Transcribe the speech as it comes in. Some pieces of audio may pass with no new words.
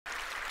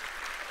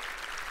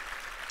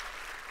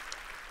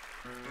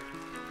Oh,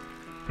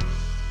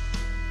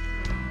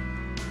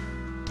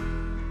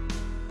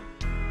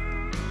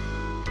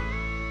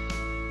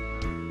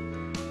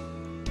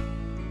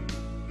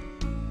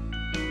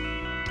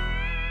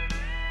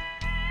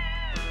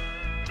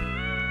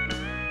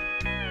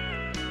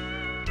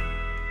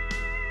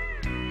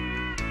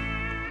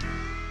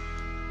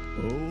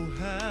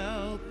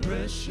 how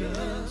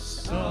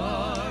precious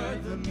are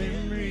the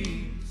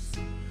memories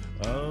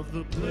of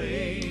the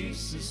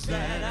places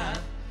that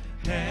I've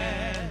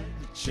had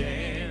the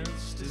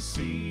chance to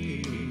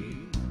see.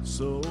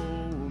 So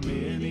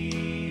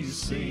many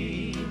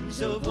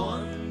scenes of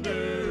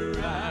wonder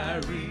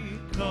I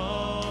recall.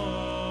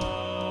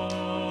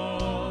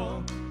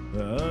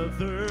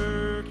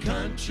 Other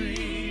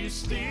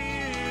countries,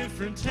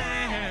 different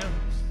towns,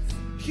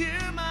 you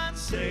might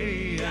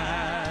say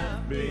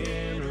I've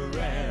been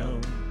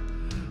around,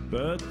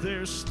 but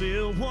there's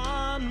still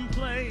one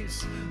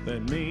place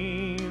that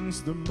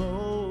means the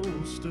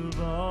most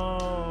of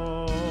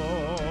all.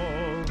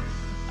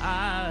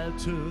 I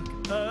took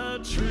a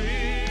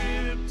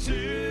trip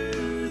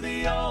to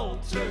the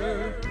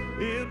altar.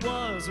 It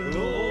was an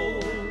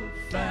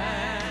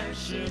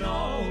old-fashioned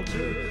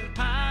altar.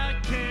 I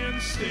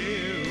can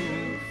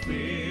still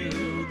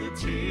feel the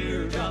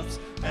teardrops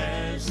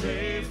as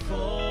they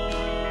fall.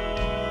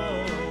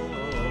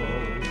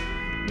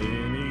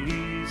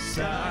 Many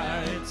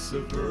sights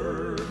of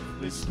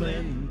earthly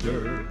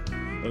splendor,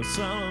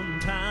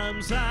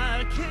 sometimes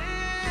I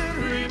can't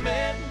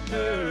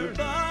remember,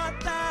 but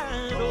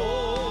that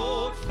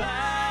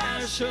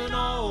old-fashioned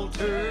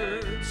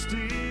altar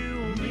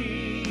still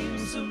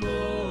means the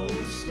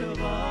most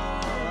of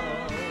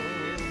all.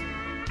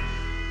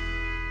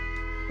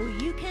 Well,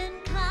 you can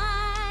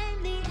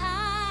climb the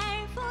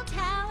Eiffel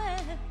Tower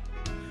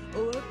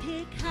or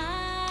pick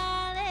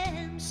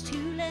Highland's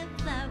tulip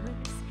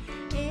flowers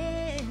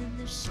in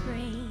the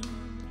spring,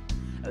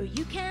 or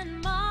you can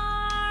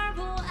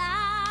marvel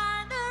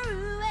at the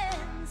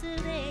ruins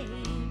of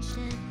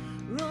ancient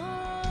Rome,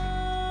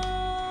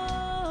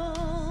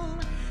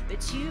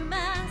 but you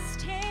must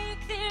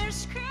take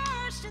this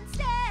Christian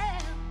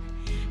step.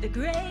 The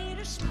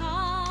greatest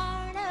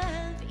part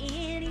of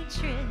any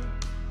trip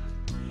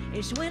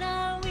is when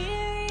a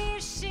weary,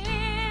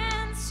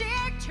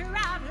 sin-sick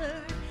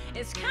traveler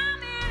is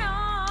coming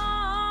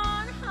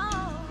on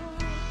home.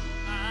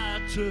 I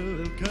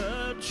took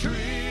a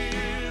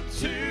trip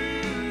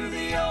to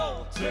the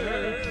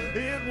altar.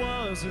 It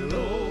was an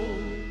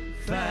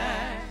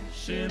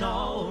old-fashioned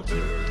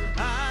altar.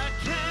 I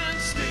can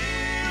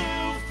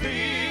still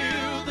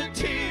feel the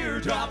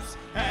teardrops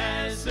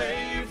as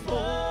they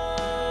fall.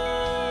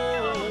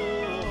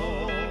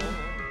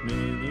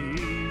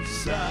 Many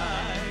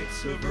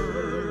sights of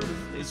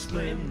earthly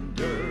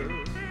splendor,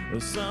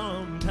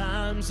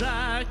 sometimes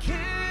I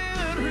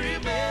can't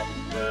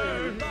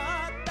remember,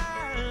 but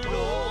that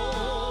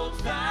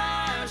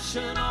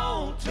old-fashioned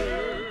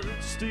altar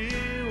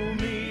still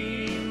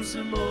means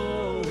the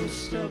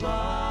most of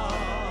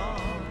all.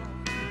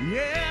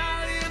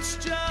 Yeah, it's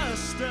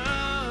just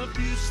a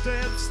few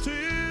steps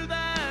to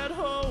that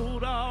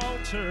old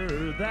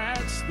altar.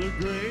 That's the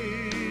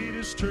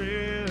greatest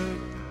trip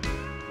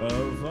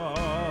of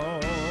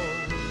all.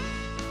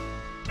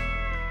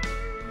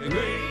 The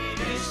greatest